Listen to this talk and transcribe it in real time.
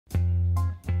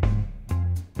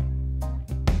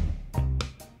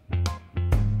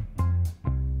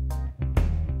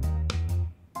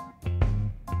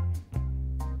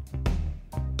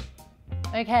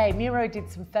Okay, Miro did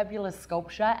some fabulous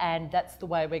sculpture and that's the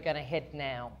way we're going to head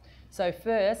now. So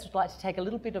first, I'd like to take a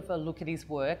little bit of a look at his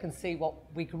work and see what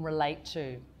we can relate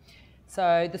to.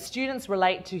 So the students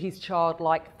relate to his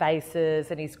childlike faces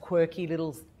and his quirky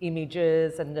little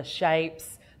images and the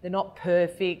shapes. They're not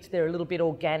perfect, they're a little bit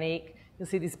organic. You'll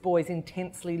see this boy's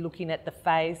intensely looking at the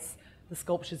face. The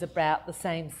sculpture's about the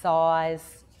same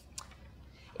size.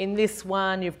 In this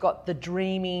one, you've got the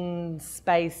dreaming,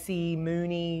 spacey,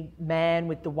 moony man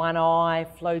with the one eye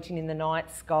floating in the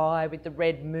night sky with the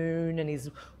red moon and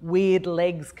his weird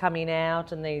legs coming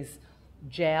out and these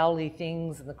jowly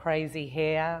things and the crazy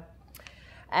hair.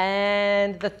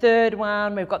 And the third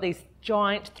one, we've got these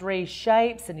giant three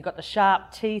shapes and you've got the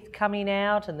sharp teeth coming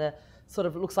out and the sort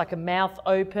of looks like a mouth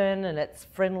open and it's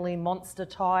friendly monster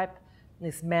type. And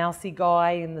this mousy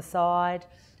guy in the side.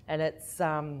 And it's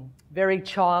very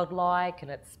childlike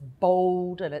and it's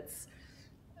bold and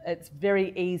it's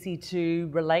very easy to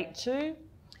relate to.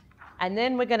 And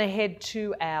then we're going to head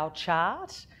to our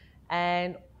chart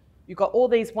and you've got all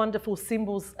these wonderful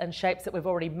symbols and shapes that we've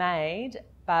already made,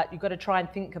 but you've got to try and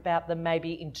think about them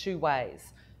maybe in two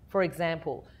ways. For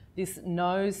example, this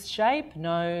nose shape,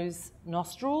 nose,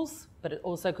 nostrils, but it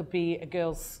also could be a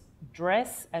girl's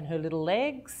dress and her little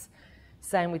legs.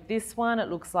 Same with this one, it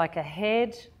looks like a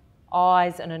head,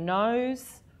 eyes and a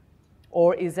nose.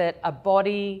 Or is it a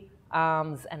body,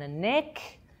 arms and a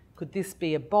neck? Could this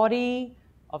be a body?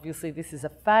 Obviously this is a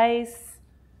face.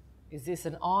 Is this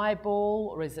an eyeball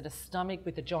or is it a stomach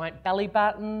with a giant belly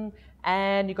button?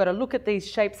 And you've got to look at these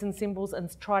shapes and symbols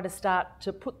and try to start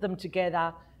to put them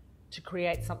together to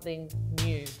create something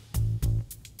new.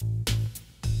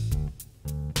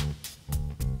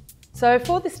 So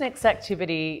for this next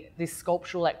activity, this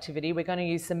sculptural activity, we're going to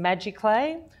use some magic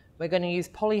clay, we're going to use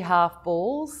poly half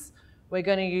balls, we're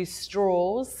going to use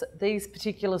straws. These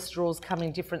particular straws come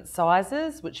in different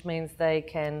sizes, which means they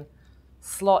can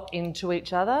slot into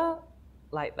each other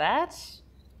like that.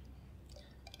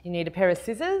 You need a pair of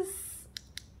scissors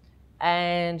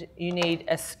and you need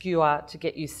a skewer to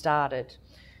get you started.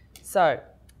 So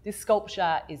this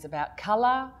sculpture is about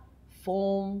colour,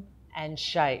 form and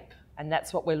shape. And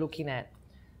that's what we're looking at.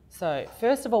 So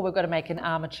first of all, we've got to make an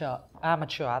armature,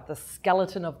 the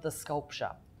skeleton of the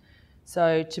sculpture.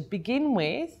 So to begin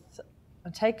with,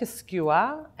 I'll take a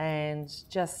skewer and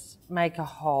just make a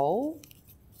hole.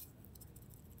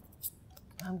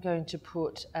 I'm going to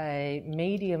put a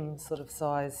medium sort of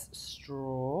size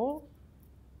straw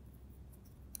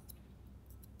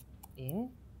in.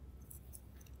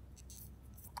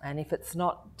 And if it's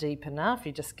not deep enough,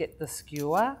 you just get the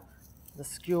skewer. The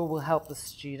skewer will help the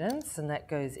students and that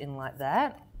goes in like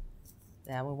that.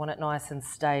 Now we want it nice and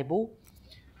stable.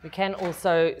 We can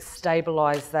also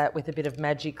stabilise that with a bit of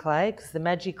magic clay because the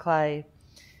magic clay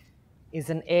is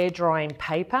an air drying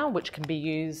paper which can be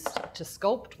used to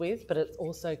sculpt with, but it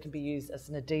also can be used as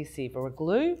an adhesive or a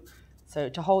glue. So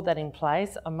to hold that in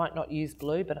place, I might not use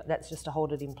glue, but that's just to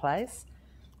hold it in place.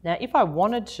 Now if I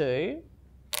wanted to,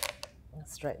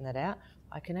 let's straighten that out,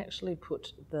 I can actually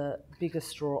put the bigger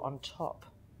straw on top,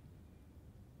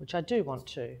 which I do want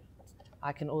to.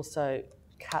 I can also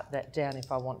cut that down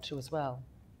if I want to as well.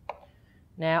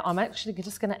 Now I'm actually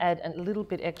just going to add a little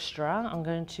bit extra. I'm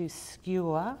going to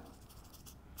skewer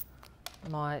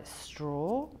my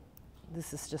straw.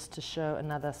 This is just to show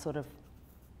another sort of,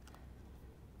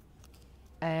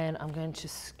 and I'm going to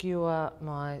skewer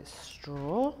my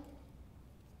straw.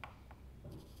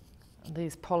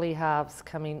 These poly halves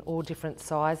come in all different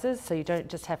sizes, so you don't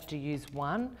just have to use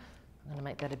one. I'm going to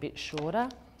make that a bit shorter.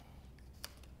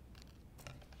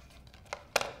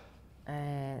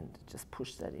 And just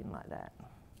push that in like that.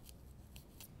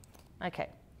 Okay,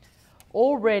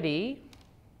 already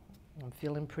I'm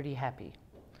feeling pretty happy.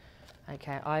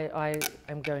 Okay, I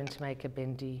am going to make a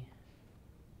bendy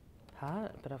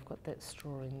part, but I've got that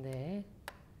straw in there.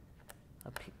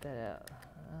 I'll pick that out.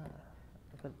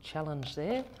 I've got a challenge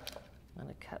there. I'm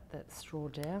going to cut that straw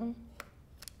down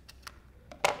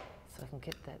so I can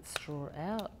get that straw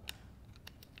out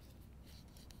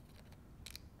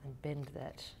and bend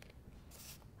that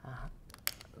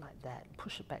like that,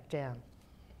 push it back down.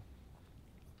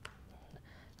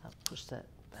 I'll push that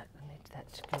back, I need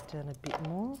that to go down a bit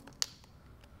more.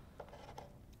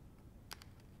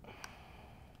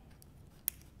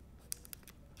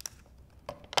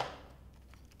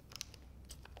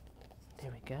 There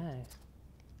we go.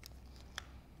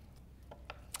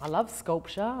 I love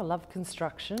sculpture, I love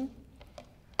construction.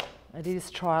 It is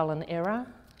trial and error,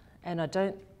 and I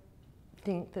don't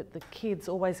think that the kids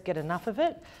always get enough of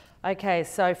it. Okay,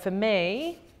 so for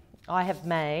me, I have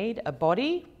made a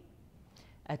body,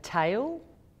 a tail,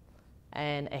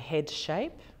 and a head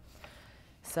shape.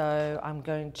 So I'm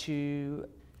going to,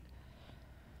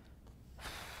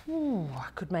 I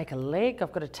could make a leg.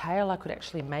 I've got a tail. I could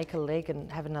actually make a leg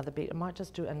and have another bit. I might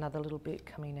just do another little bit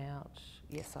coming out.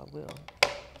 Yes, I will.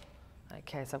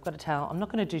 Okay, so I've got a tail. I'm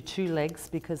not going to do 2 legs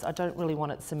because I don't really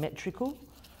want it symmetrical.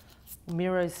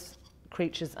 Miro's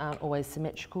creatures aren't always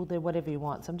symmetrical. They're whatever you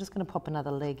want. So I'm just going to pop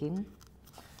another leg in.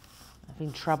 I've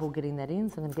been trouble getting that in,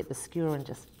 so I'm going to get the skewer and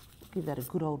just give that a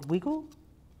good old wiggle.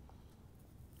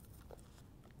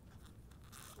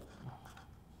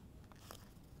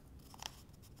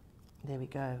 There we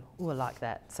go. Ooh, I like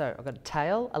that. So I've got a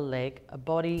tail, a leg, a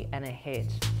body and a head.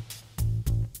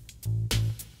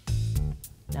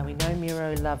 Now we know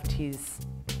Miro loved his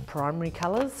primary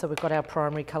colours, so we've got our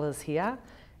primary colours here,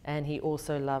 and he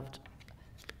also loved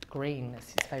green.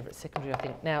 That's his favourite secondary, I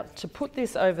think. Now to put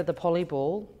this over the poly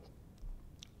ball,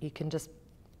 you can just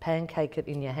pancake it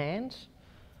in your hand,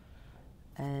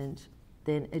 and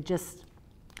then it just,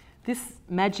 this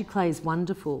magic clay is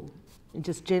wonderful. You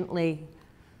just gently,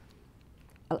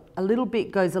 a little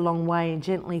bit goes a long way, and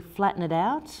gently flatten it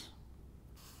out.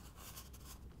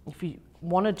 If you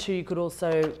wanted to, you could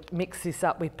also mix this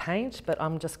up with paint, but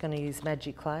I'm just going to use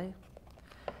magic clay.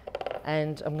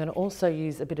 And I'm going to also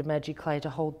use a bit of magic clay to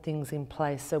hold things in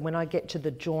place. So when I get to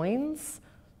the joins,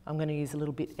 I'm going to use a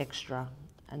little bit extra.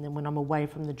 And then when I'm away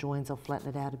from the joins, I'll flatten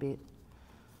it out a bit.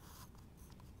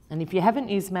 And if you haven't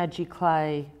used magic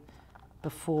clay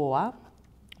before,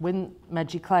 when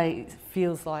magic clay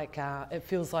feels like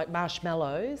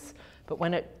marshmallows, but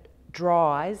when it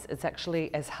dries, it's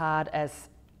actually as hard as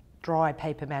dry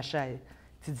paper mache.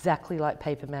 It's exactly like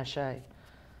paper mache.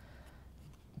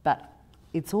 But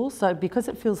it's also, because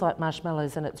it feels like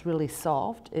marshmallows and it's really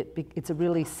soft, it's a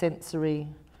really sensory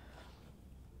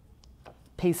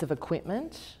piece of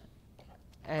equipment.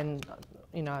 And,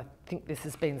 you know, I think this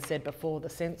has been said before, the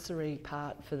sensory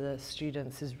part for the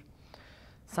students is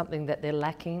something that they're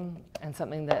lacking and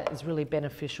something that is really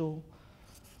beneficial.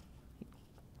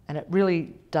 And it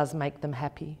really does make them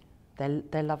happy.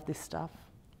 They love this stuff.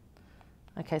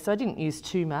 Okay, so I didn't use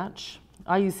too much.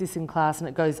 I use this in class and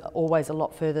it goes always a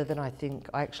lot further than I think.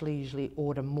 I actually usually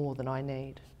order more than I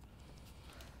need.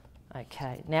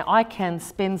 Okay, now I can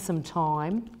spend some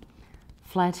time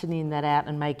flattening that out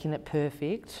and making it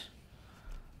perfect,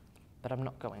 but I'm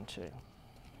not going to.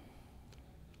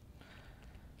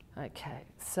 Okay,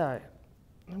 so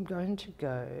I'm going to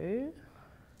go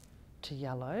to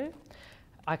yellow.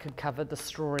 I could cover the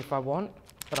straw if I want,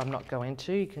 but I'm not going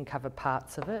to. You can cover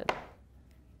parts of it.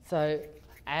 So,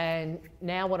 and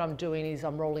now what I'm doing is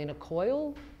I'm rolling a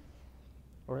coil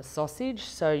or a sausage.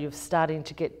 So you're starting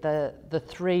to get the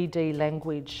 3D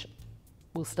language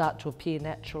will start to appear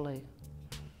naturally.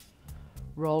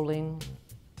 Rolling,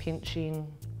 pinching,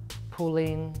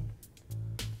 pulling.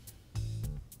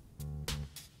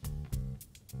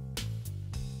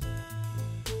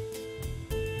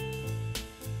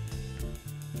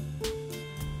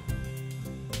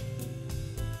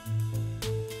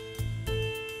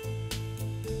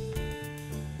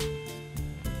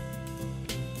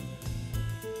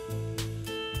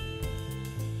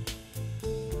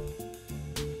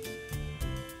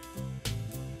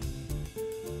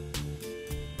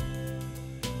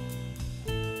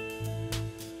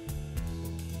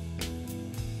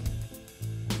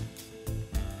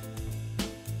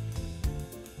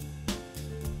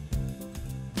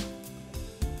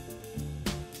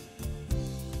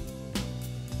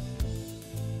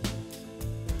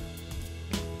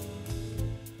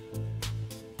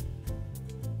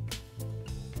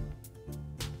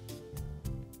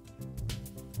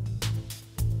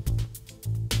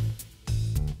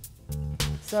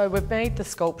 So we've made the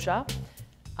sculpture.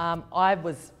 I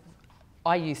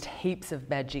used heaps of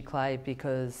magic clay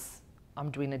because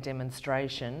I'm doing a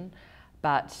demonstration,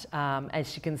 but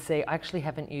as you can see, I actually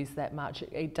haven't used that much.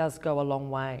 It does go a long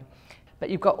way. But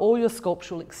you've got all your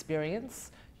sculptural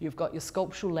experience, you've got your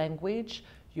sculptural language,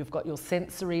 you've got your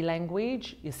sensory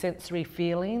language, your sensory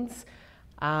feelings,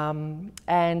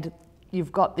 and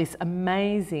you've got this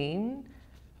amazing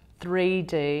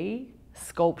 3D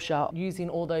sculpture using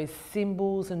all those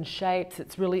symbols and shapes.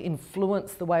 It's really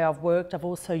influenced the way I've worked. I've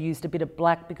also used a bit of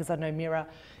black because I know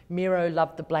Miro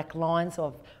loved the black line, so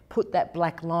I've put that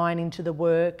black line into the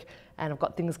work and I've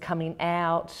got things coming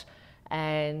out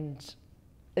and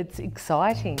it's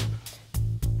exciting.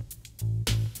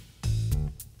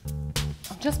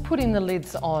 I'm just putting the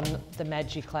lids on the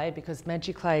magic clay because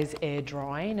magic clay is air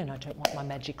drying and I don't want my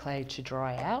magic clay to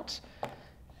dry out.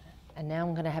 And now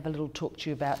I'm going to have a little talk to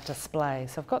you about display.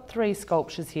 So I've got 3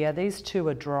 sculptures here. These 2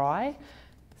 are dry.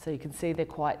 So you can see they're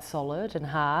quite solid and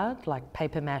hard, like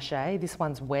paper mache. This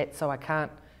one's wet, so I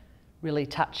can't really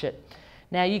touch it.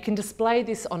 Now you can display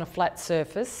this on a flat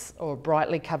surface or a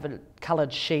brightly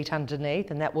coloured sheet underneath,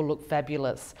 and that will look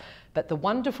fabulous. But the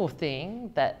wonderful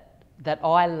thing that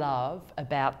I love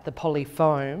about the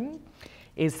polyfoam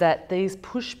is that these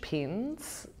push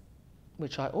pins,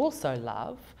 which I also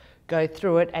love, go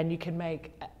through it, and you can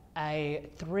make a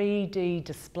 3D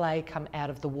display come out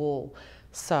of the wall.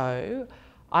 So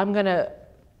I'm going to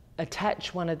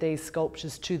attach one of these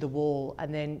sculptures to the wall,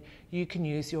 and then you can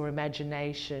use your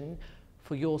imagination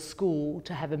for your school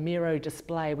to have a Miro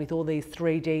display with all these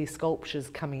 3D sculptures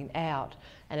coming out,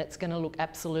 and it's going to look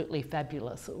absolutely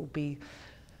fabulous. It will be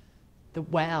the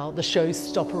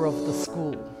showstopper of the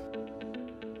school.